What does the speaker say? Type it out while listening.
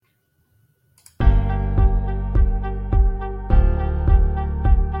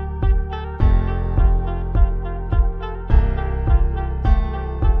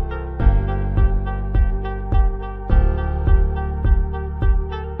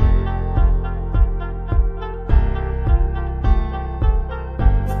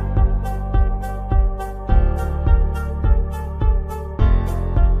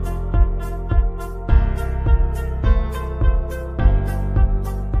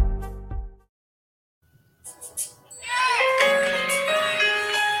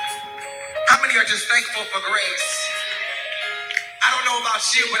thankful for grace. I don't know about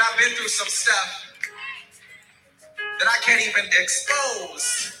you, but I've been through some stuff that I can't even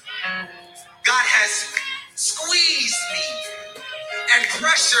expose. God has squeezed me and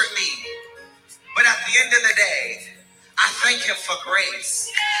pressured me. But at the end of the day, I thank him for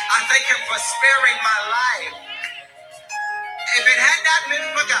grace. I thank him for sparing my life. If it had not been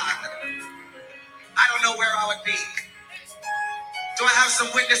for God, I don't know where I would be. Do I have some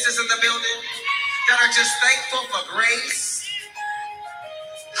witnesses in the building that are just thankful for grace?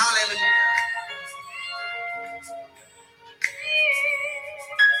 Hallelujah.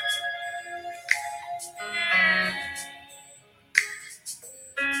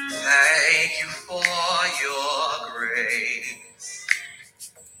 Thank you for your grace.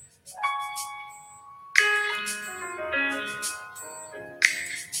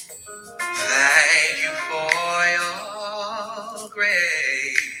 Thank you for your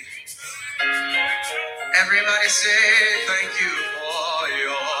grace. Everybody say thank you for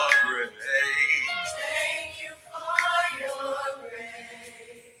your grace. Thank you for your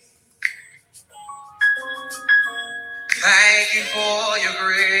grace. Thank you for your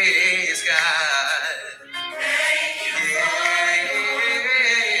grace, God. Thank you for your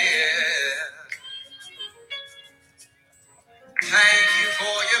grace. Thank you for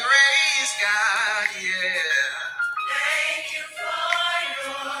your grace, God, yeah. Thank you for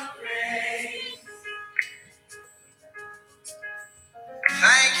your grace.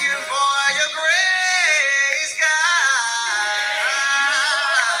 Thank you for your grace, God.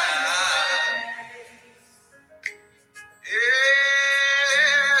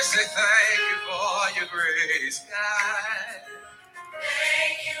 Yeah, say thank you for your grace, God.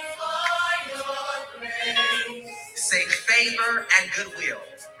 Thank you for your grace. Say favor and goodwill.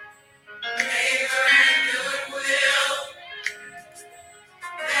 Favor and goodwill.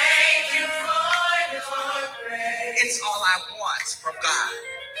 Thank you for your grace. It's all I want from God.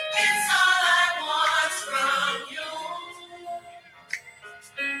 It's all I want from you.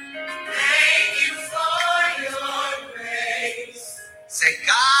 Thank you for your grace. Say,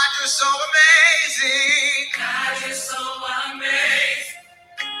 God, you're so amazing. God, you're so amazing.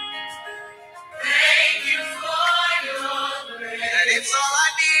 Thank you for your grace. And it's all I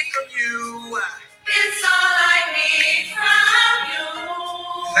need from you. It's all I need from you.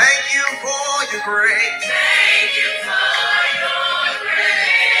 Thank you for your grace. Thank you for your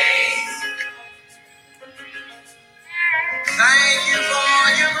grace. Thank you for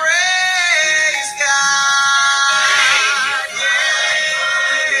your grace, God.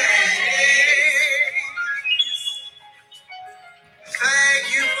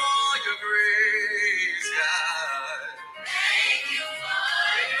 Thank you for your grace, God. Thank you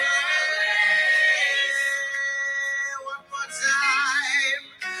for your grace. One more time.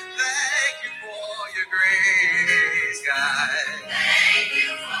 Thank you for your grace, God. Thank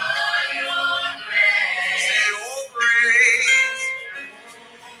you for your grace. Say, oh, grace.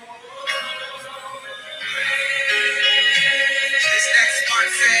 This next part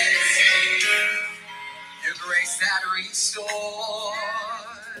says, your grace that restores,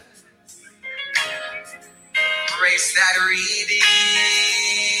 grace that redeems,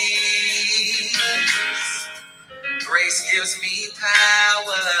 grace gives me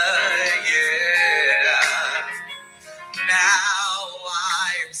power, yeah. Now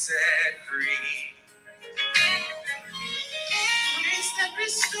I'm set free. Grace that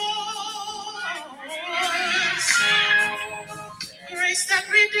restores, grace that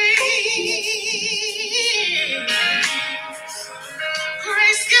redeems,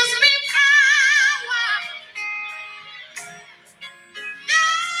 grace gives me power. Now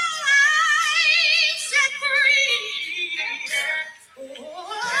I'm set free.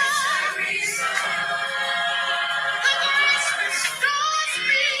 Oh, grace restores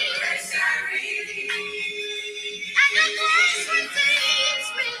me. Grace that redeems. And the grace redeems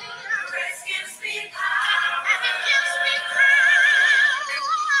me. Grace gives me power. And it gives me power.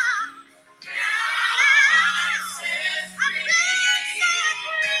 Now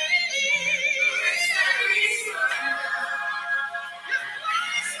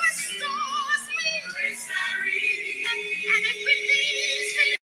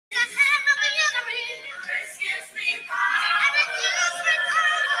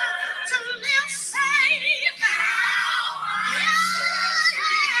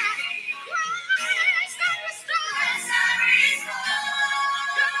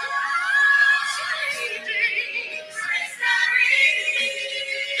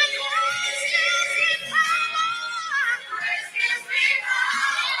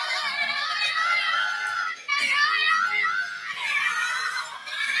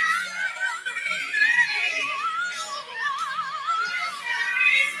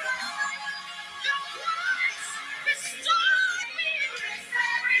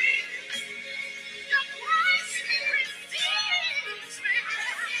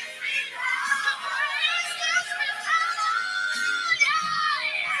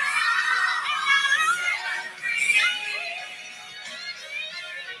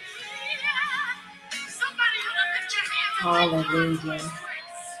Hallelujah.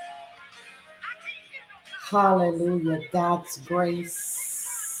 Hallelujah. God's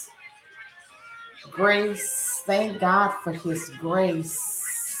grace. Grace. Thank God for his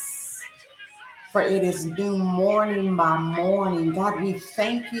grace. For it is new morning by morning. God, we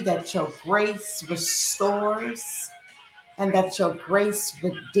thank you that your grace restores and that your grace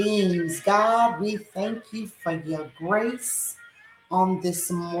redeems. God, we thank you for your grace on this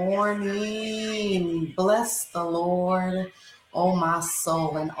morning. Bless the Lord, oh my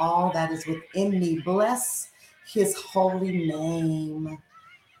soul, and all that is within me. Bless his holy name.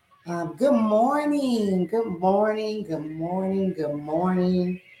 Good morning. Good morning. Good morning. Good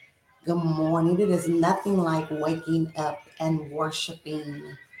morning. Good morning. It is nothing like waking up and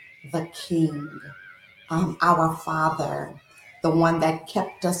worshiping the King, our Father, the one that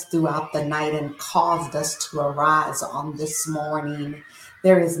kept us throughout the night and caused us to arise on this morning.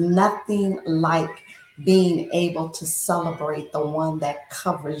 There is nothing like being able to celebrate the one that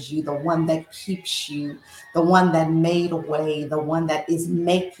covers you, the one that keeps you, the one that made a way, the one that is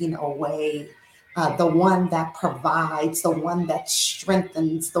making a way, the one that provides, the one that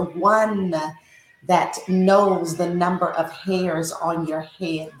strengthens, the one that knows the number of hairs on your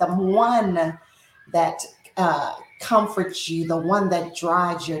head, the one that comforts you, the one that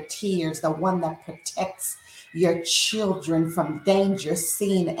dries your tears, the one that protects your children from danger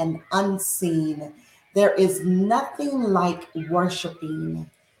seen and unseen. There is nothing like worshiping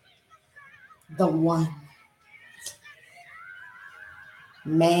the one.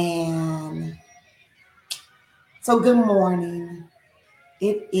 Man. So good morning.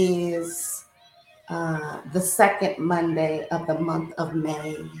 It is the second Monday of the month of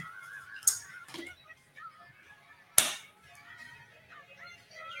May.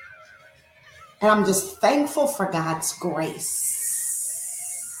 And I'm just thankful for God's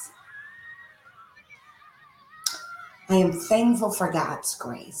grace. I am thankful for God's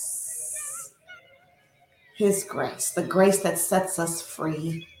grace. His grace, the grace that sets us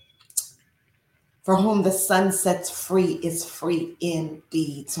free. For whom the Son sets free is free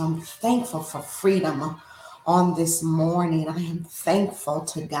indeed. So I'm thankful for freedom on this morning. I am thankful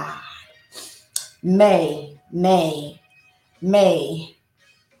to God. May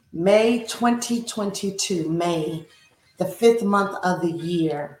 2022, May, the 5th month of the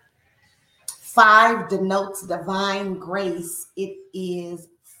year. 5 denotes divine grace. It is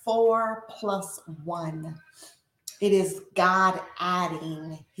 4 plus 1. It is God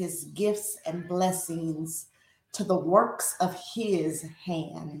adding his gifts and blessings to the works of his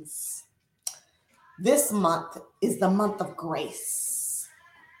hands. This month is the month of grace.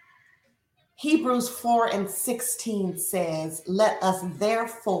 Hebrews 4:16 says, "Let us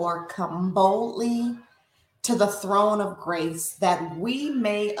therefore come boldly to the throne of grace, that we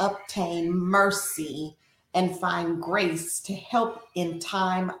may obtain mercy and find grace to help in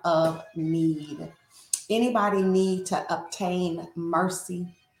time of need." Anybody need to obtain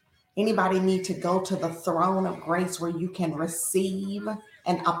mercy? Anybody need to go to the throne of grace where you can receive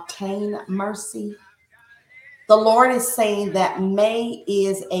and obtain mercy? The Lord is saying that May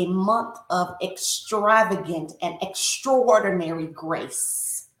is a month of extravagant and extraordinary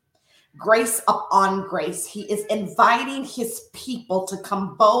grace. Grace upon grace. He is inviting his people to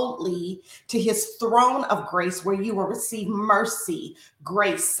come boldly to his throne of grace where you will receive mercy,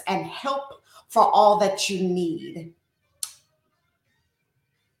 grace, and help for all that you need.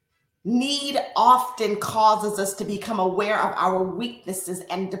 Need often causes us to become aware of our weaknesses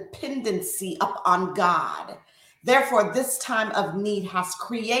and dependency upon God. Therefore, this time of need has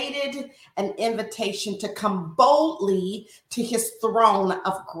created an invitation to come boldly to his throne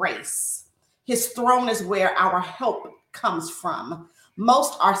of grace. His throne is where our help comes from.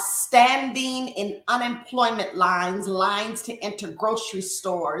 Most are standing in unemployment lines to enter grocery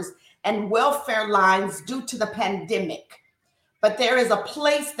stores, and welfare lines due to the pandemic. But there is a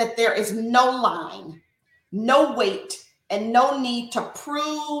place that there is no line, no wait, and no need to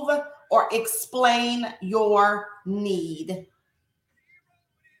prove or explain your need.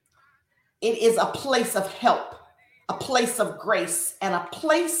 It is a place of help, a place of grace, and a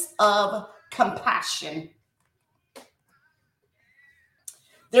place of compassion.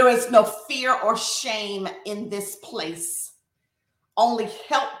 There is no fear or shame in this place, only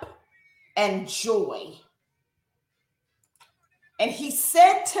help and joy. And he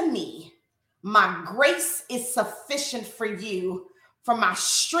said to me, "My grace is sufficient for you, for my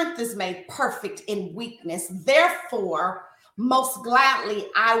strength is made perfect in weakness. Therefore, most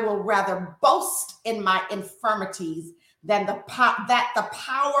gladly, I will rather boast in my infirmities than that the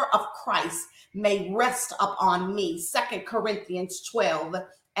power of Christ may rest upon me." 2 Corinthians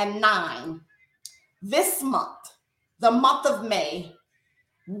 12:9. This month, the month of May,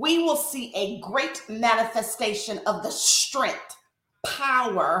 we will see a great manifestation of the strength,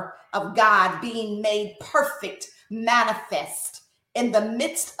 power of God being made perfect, manifest in the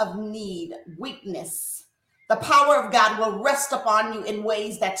midst of need, weakness. The power of God will rest upon you in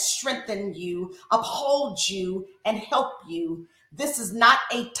ways that strengthen you, uphold you, and help you. This is not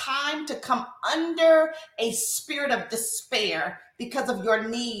a time to come under a spirit of despair because of your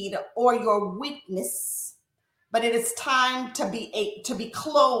need or your weakness, but it is time to be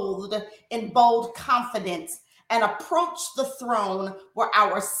clothed in bold confidence and approach the throne where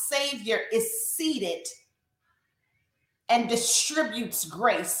our Savior is seated and distributes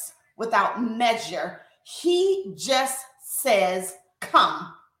grace without measure. He just says,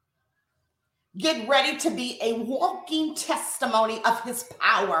 come. Get ready to be a walking testimony of his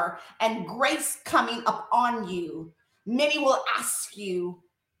power and grace coming upon you. Many will ask you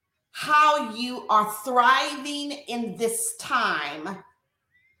how you are thriving in this time,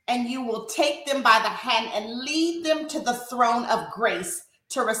 and you will take them by the hand and lead them to the throne of grace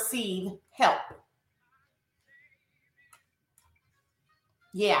to receive help.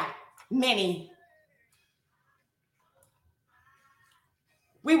 Yeah, many.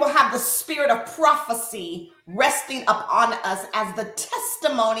 We will have the spirit of prophecy resting upon us as the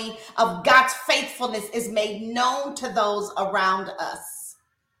testimony of God's faithfulness is made known to those around us.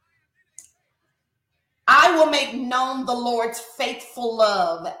 I will make known the Lord's faithful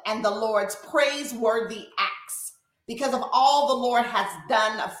love and the Lord's praiseworthy acts because of all the Lord has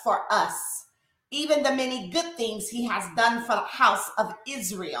done for us, even the many good things he has done for the house of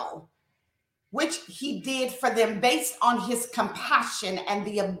Israel, which he did for them based on his compassion and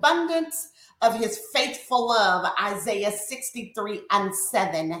the abundance of his faithful love. Isaiah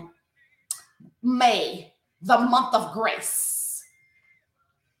 63:7. May, the month of grace.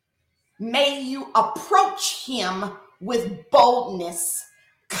 May you approach him with boldness,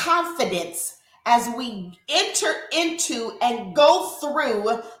 confidence, as we enter into and go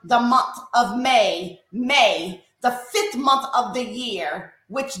through the month of May. May, the 5th month of the year,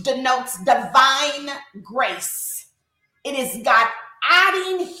 which denotes divine grace. It is God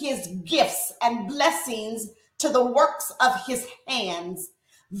adding his gifts and blessings to the works of his hands.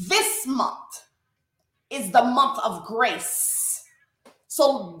 This month is the month of grace.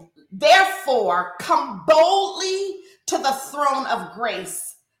 So therefore, come boldly to the throne of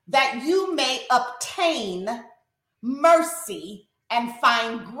grace that you may obtain mercy and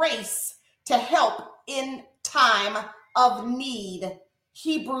find grace to help in time of need.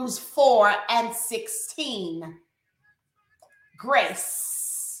 Hebrews 4:16.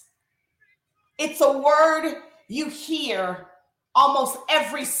 Grace. It's a word you hear almost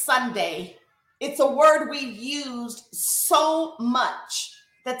every Sunday. It's a word we've used so much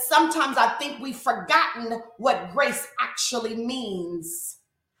that sometimes I think we've forgotten what grace actually means.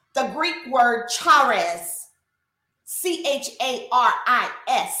 The Greek word charis, charis,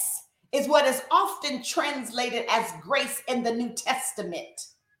 is what is often translated as grace in the New Testament.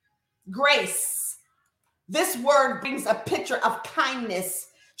 Grace. This word brings a picture of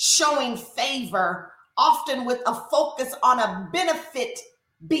kindness, showing favor, often with a focus on a benefit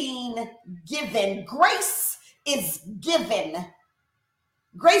being given. Grace is given.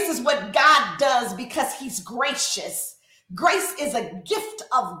 Grace is what God does because he's gracious. Grace is a gift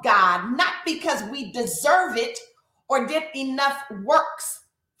of God, not because we deserve it or did enough works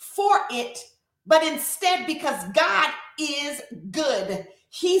for it, but instead because God is good.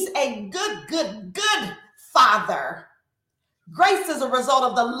 He's a good Father. Grace is a result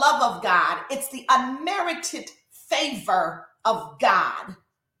of the love of God. It's the unmerited favor of God.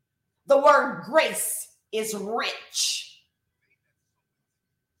 The word grace is rich.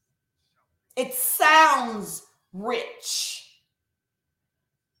 It sounds rich.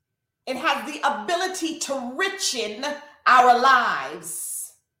 It has the ability to richen our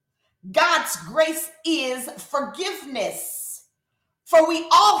lives. God's grace is forgiveness. For we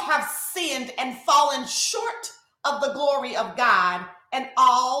all have sinned and fallen short of the glory of God, and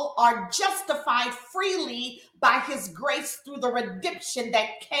all are justified freely by his grace through the redemption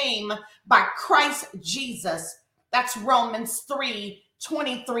that came by Christ Jesus. That's Romans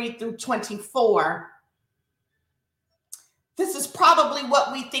 3:23-24. This is probably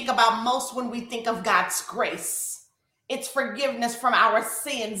what we think about most when we think of God's grace. It's forgiveness from our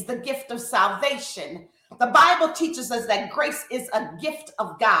sins, the gift of salvation. The Bible teaches us that grace is a gift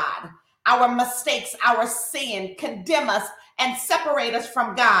of God. Our mistakes, our sin condemn us and separate us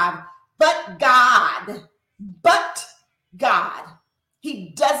from God. But God, he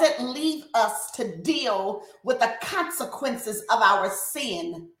doesn't leave us to deal with the consequences of our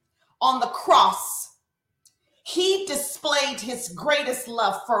sin. On the cross, He displayed his greatest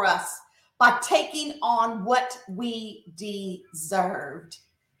love for us by taking on what we deserved.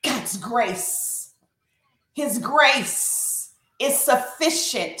 God's grace. His grace is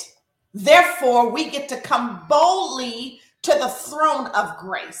sufficient. Therefore, we get to come boldly to the throne of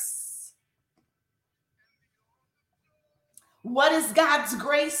grace. What is God's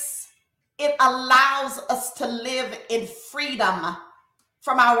grace? It allows us to live in freedom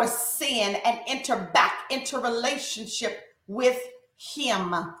from our sin and enter back into relationship with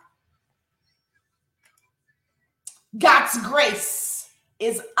him. God's grace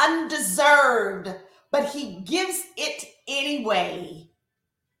is undeserved, but he gives it anyway.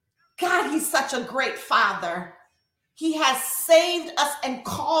 God, he's such a great father. He has saved us and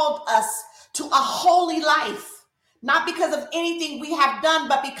called us to a holy life, not because of anything we have done,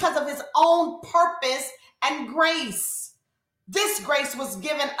 but because of his own purpose and grace. This grace was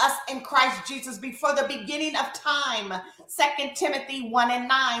given us in Christ Jesus before the beginning of time. 2 Timothy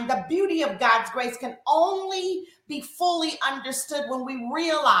 1:9. The beauty of God's grace can only be fully understood when we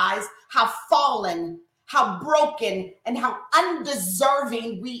realize how fallen, how broken, and how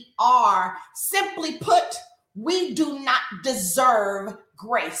undeserving we are. Simply put, we do not deserve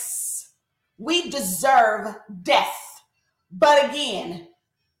grace. We deserve death. But again,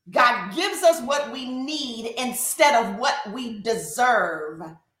 God gives us what we need instead of what we deserve.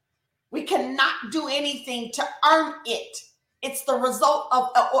 We cannot do anything to earn it. It's the result of,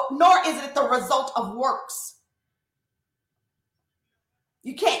 nor is it the result of works.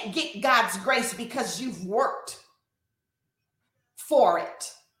 You can't get God's grace because you've worked for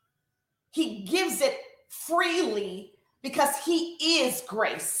it. He gives it freely because he is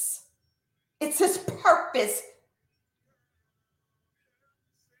grace. It's his purpose.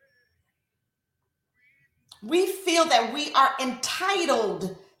 We feel that we are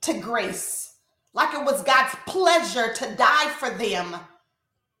entitled to grace, like it was God's pleasure to die for them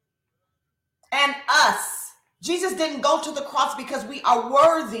and us. Jesus didn't go to the cross because we are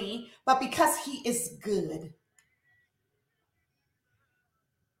worthy, but because he is good.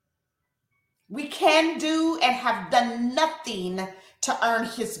 We can do and have done nothing to earn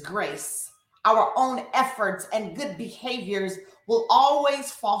his grace. Our own efforts and good behaviors will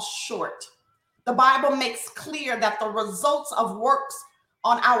always fall short. The Bible makes clear that the results of works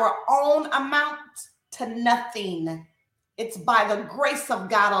on our own amount to nothing. It's by the grace of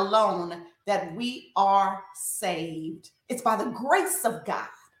God alone that we are saved. It's by the grace of God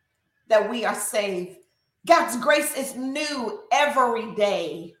that we are saved. God's grace is new every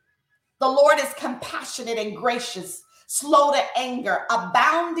day. The Lord is compassionate and gracious, slow to anger,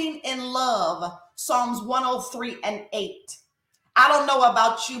 abounding in love. Psalms 103:8. I don't know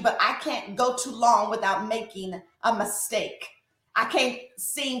about you, but I can't go too long without making a mistake. I can't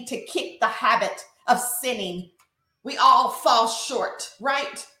seem to kick the habit of sinning. We all fall short,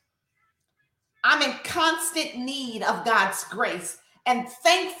 right? I'm in constant need of God's grace and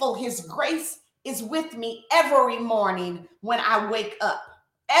thankful his grace is with me every morning when I wake up.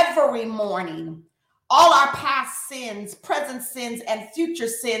 Every morning. All our past sins, present sins, and future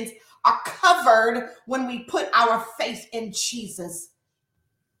sins are covered when we put our faith in Jesus.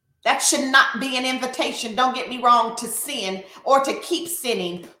 That should not be an invitation, don't get me wrong, to sin or to keep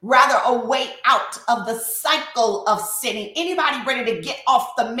sinning. Rather, a way out of the cycle of sinning. Anybody ready to get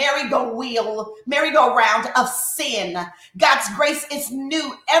off the merry-go-round of sin? God's grace is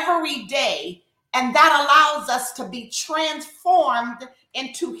new every day, and that allows us to be transformed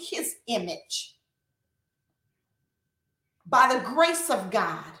into his image. By the grace of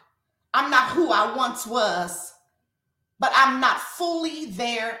God, I'm not who I once was, but I'm not fully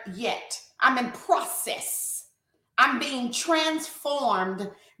there yet. I'm in process. I'm being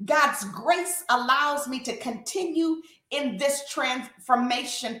transformed. God's grace allows me to continue in this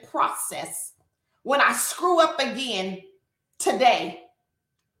transformation process. When I screw up again today,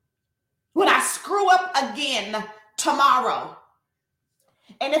 when I screw up again tomorrow,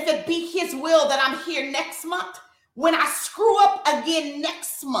 and if it be his will that I'm here next month, when I screw up again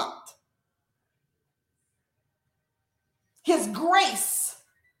next month, his grace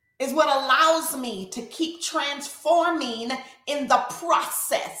is what allows me to keep transforming in the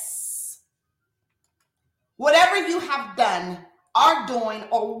process. Whatever you have done, are doing,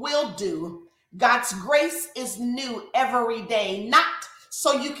 or will do, God's grace is new every day, not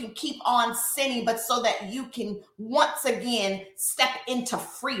so you can keep on sinning, but so that you can once again step into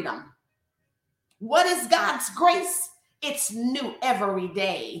freedom. What is God's grace? It's new every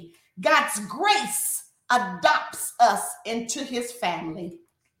day. God's grace adopts us into his family.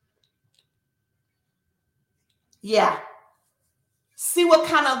 Yeah. See what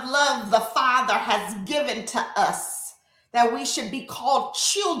kind of love the Father has given to us, that we should be called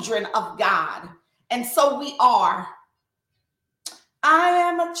children of God. And so we are. I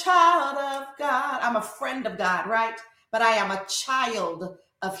am a child of God. I'm a friend of God, right? But I am a child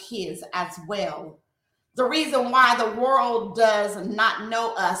of His as well. The reason why the world does not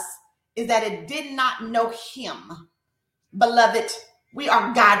know us is that it did not know Him. Beloved, we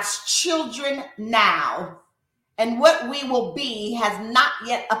are God's children now. And what we will be has not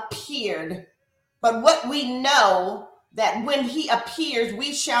yet appeared. But what we know, that when He appears,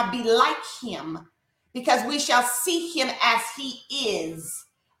 we shall be like Him, because we shall see Him as He is.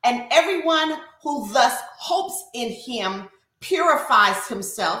 And everyone who thus hopes in Him purifies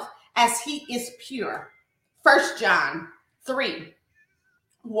himself as He is pure. 1 John 3,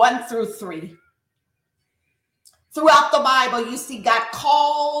 1 through 3. Throughout the Bible, you see God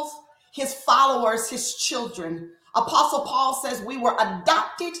calls His followers His children. Apostle Paul says we were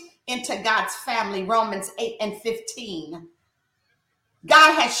adopted into God's family, Romans 8 and 15.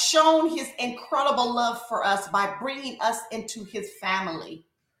 God has shown His incredible love for us by bringing us into His family.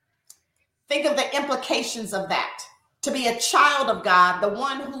 Think of the implications of that. To be a child of God, the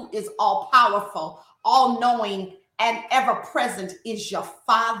one who is all powerful, all knowing, and ever present is your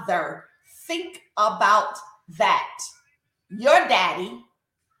Father. Think about that. Your daddy,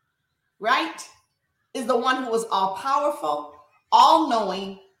 right, is the one who is all powerful, all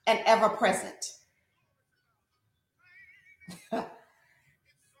knowing, and ever present.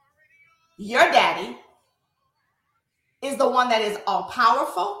 Your daddy is the one that is all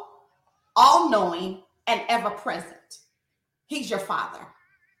powerful, all knowing, and ever present. He's your Father.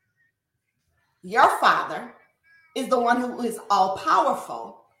 Your Father is the one who is all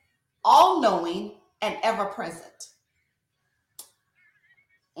powerful, all knowing, and ever present.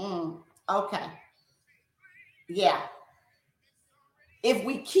 Okay. Yeah. If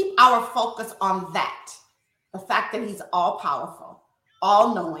we keep our focus on that, the fact that He's all powerful,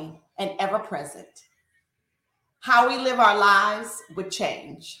 all knowing, and ever present, how we live our lives would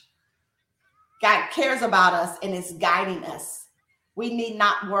change. God cares about us and is guiding us. We need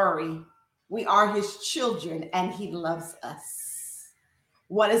not worry. We are His children and He loves us.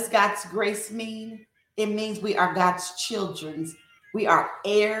 What does God's grace mean? It means we are God's children. We are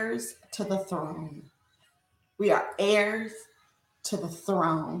heirs to the throne. We are heirs to the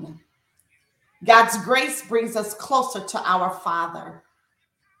throne. God's grace brings us closer to our Father.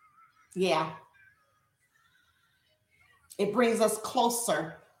 Yeah. It brings us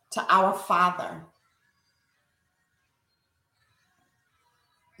closer to our Father.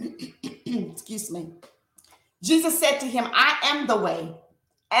 Excuse me. Jesus said to him, I am the way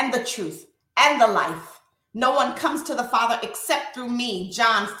and the truth and the life. No one comes to the Father except through me.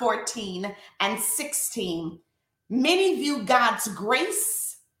 John 14 and 16. Many view God's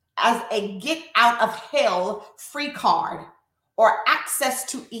grace as a get out of hell free card or access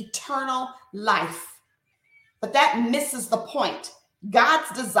to eternal life. But that misses the point.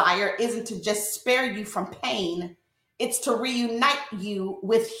 God's desire isn't to just spare you from pain. It's to reunite you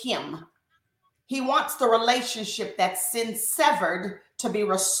with Him. He wants the relationship that sin severed to be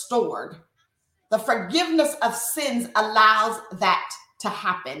restored. The forgiveness of sins allows that to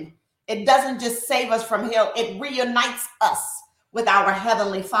happen. It doesn't just save us from hell, it reunites us with our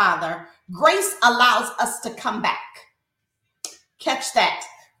Heavenly Father. Grace allows us to come back. Catch that.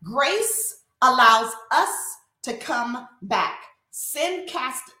 Grace allows us to come back. Sin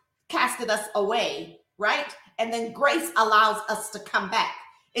casted us away, right? And then grace allows us to come back.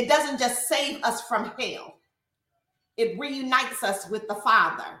 It doesn't just save us from hell. It reunites us with the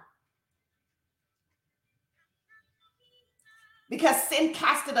Father. Because sin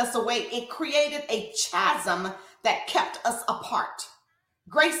casted us away, it created a chasm that kept us apart.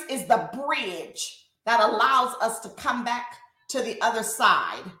 Grace is the bridge that allows us to come back to the other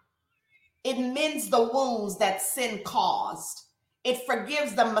side. It mends the wounds that sin caused. It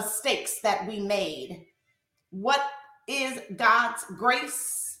forgives the mistakes that we made. What is God's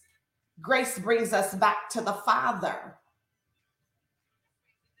grace? Grace brings us back to the Father.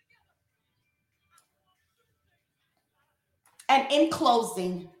 And in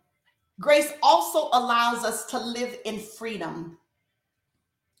closing, grace also allows us to live in freedom.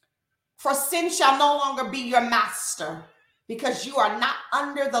 For sin shall no longer be your master, because you are not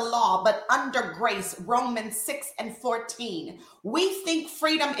under the law, but under grace. Romans 6 and 14. We think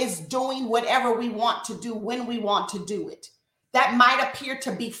freedom is doing whatever we want to do when we want to do it. That might appear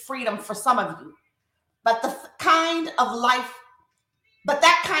to be freedom for some of you, but that kind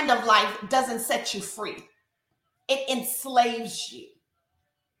of life doesn't set you free. It enslaves you.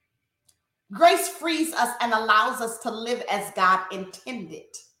 Grace frees us and allows us to live as God intended.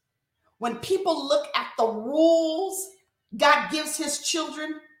 When people look at the rules God gives his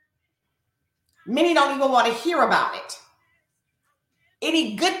children, many don't even want to hear about it.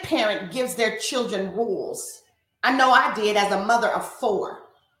 Any good parent gives their children rules. I know I did as a mother of 4.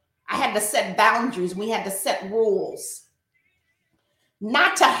 I had to set boundaries. We had to set rules.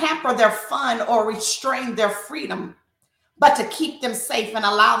 Not to hamper their fun or restrain their freedom, but to keep them safe and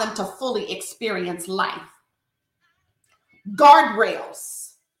allow them to fully experience life.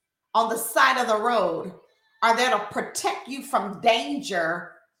 Guardrails on the side of the road are there to protect you from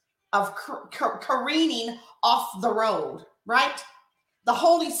danger of careening off the road, right? The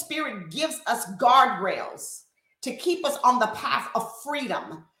Holy Spirit gives us guardrails to keep us on the path of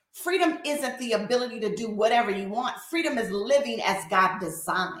freedom. Freedom isn't the ability to do whatever you want. Freedom is living as God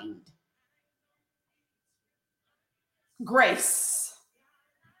designed. Grace,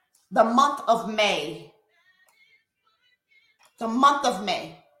 the month of May, the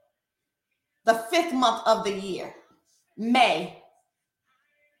 5th month of the year, May,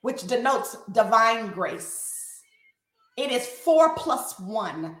 which denotes divine grace. It is 4 plus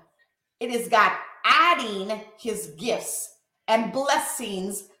 1. It is God adding his gifts and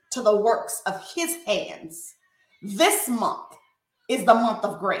blessings to the works of his hands. This month is the month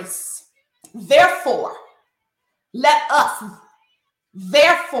of grace. Therefore, let us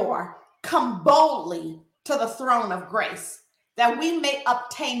come boldly to the throne of grace, that we may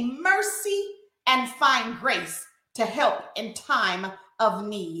obtain mercy and find grace to help in time of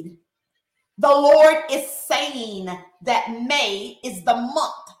need. The Lord is saying that May is the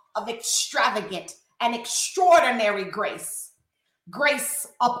month of extravagant and extraordinary grace. Grace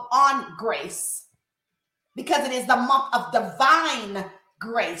upon grace. Because it is the month of divine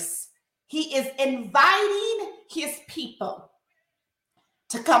grace. He is inviting his people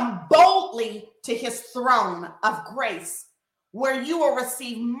to come boldly to his throne of grace, where you will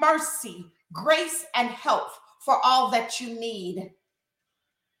receive mercy, grace, and help for all that you need.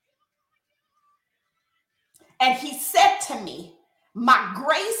 And he said to me, my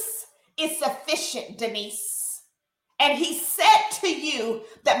grace is sufficient, Denise. And he said to you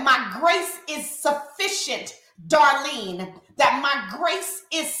that my grace is sufficient, Darlene, that my grace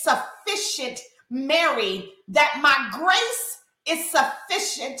is sufficient, Mary, that my grace is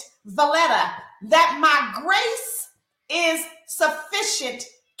sufficient, Valletta, that my grace is sufficient,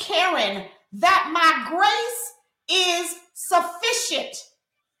 Karen, that my grace is sufficient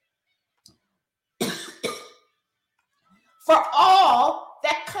for all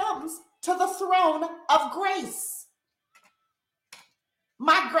that comes to the throne of grace.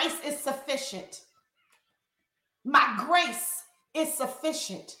 My grace is sufficient. My grace is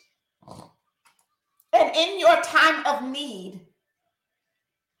sufficient. And in your time of need,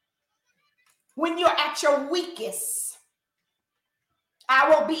 when you're at your weakest, I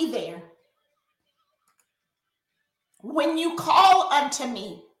will be there. When you call unto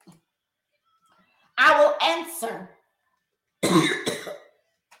me, I will answer.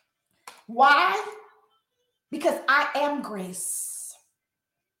 Why? Because I am grace.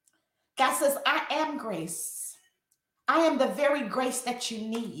 God says, I am grace. I am the very grace that you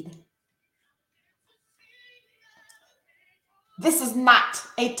need. This is not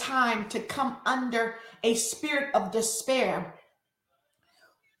a time to come under a spirit of despair.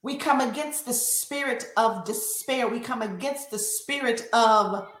 We come against the spirit of despair. We come against the spirit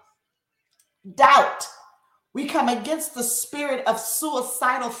of doubt. We come against the spirit of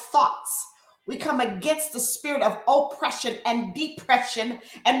suicidal thoughts. We come against the spirit of oppression and depression,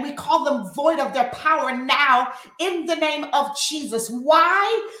 and we call them void of their power now in the name of Jesus.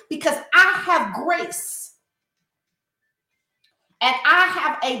 Why? Because I have grace. And I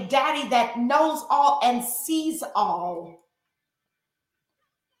have a daddy that knows all and sees all.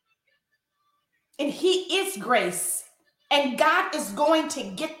 And he is grace. And God is going to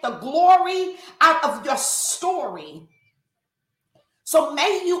get the glory out of your story. So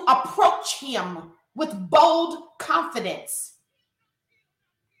may you approach him with bold confidence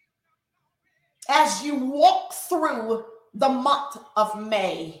as you walk through the month of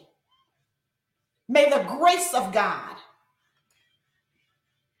May. May the grace of God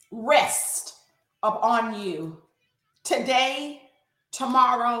rest upon you today,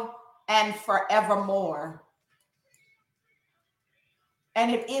 tomorrow, and forevermore. And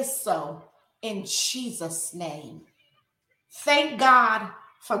it is so in Jesus' name. Thank God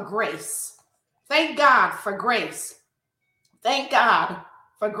for grace. Thank God for grace. Thank God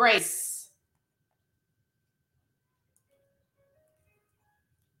for grace.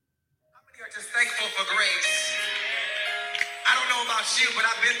 How many are just thankful for grace? I don't know about about you, but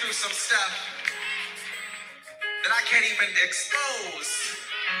I've been through some stuff that I can't even expose.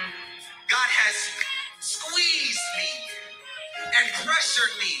 God has squeezed me and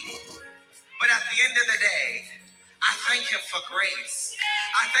pressured me. But at the end of the day, I thank him for grace.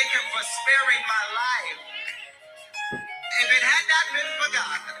 I thank him for sparing my life. If it had not been for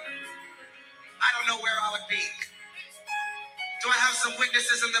God, I don't know where I would be. Do I have some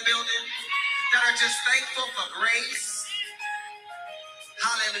witnesses in the building that are just thankful for grace?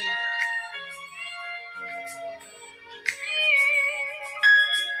 Hallelujah.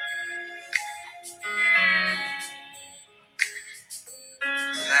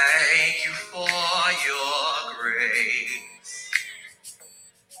 Thank you for your grace.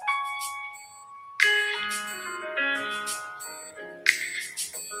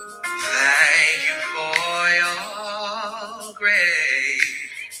 Thank you for your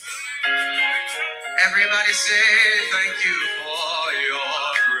grace. Everybody say thank you for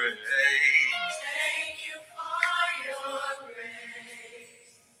your grace. Thank you for your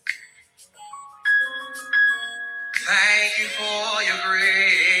grace. Thank you for your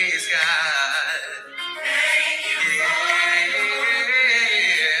grace, God. Thank you for your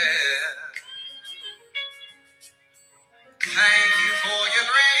grace. Thank you for your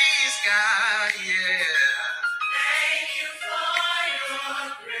grace, God, yeah. Thank you for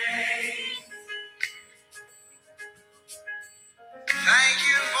your grace. Thank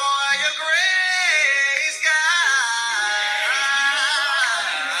you for your grace, God.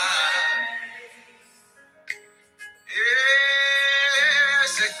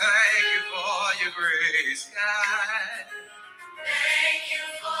 Yes, thank you for your grace, God. Thank you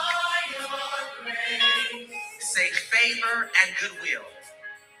for your grace. Say favor and goodwill.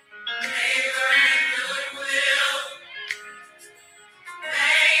 Favor and goodwill.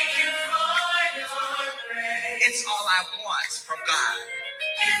 Thank you for your grace. It's all I want from God.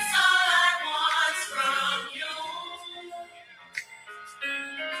 It's all I want from you.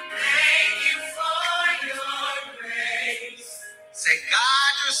 Thank you for your grace. Say,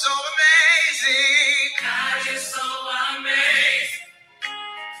 God, you're so amazing. God, you're so amazing.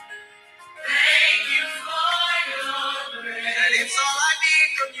 Thank you for your grace. And it's all I need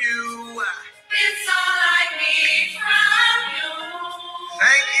from you. It's all I need from you.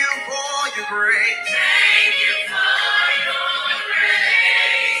 Thank you for your grace. Thank you for your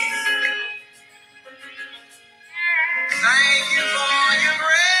grace. Thank you for your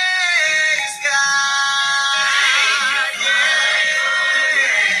grace, God.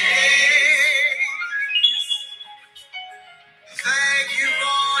 Thank you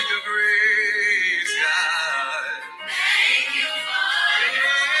for your grace, God. Thank you for your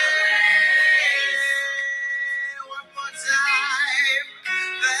grace. One more time.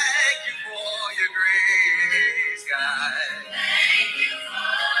 Thank you for your grace, God. Thank you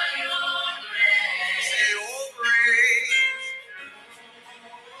for your grace. Say, oh, grace.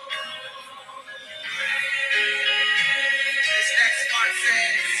 This next part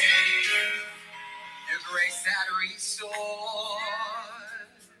says, your grace that restores,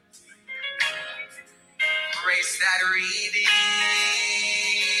 grace that redeems,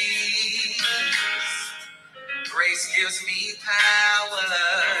 grace gives me power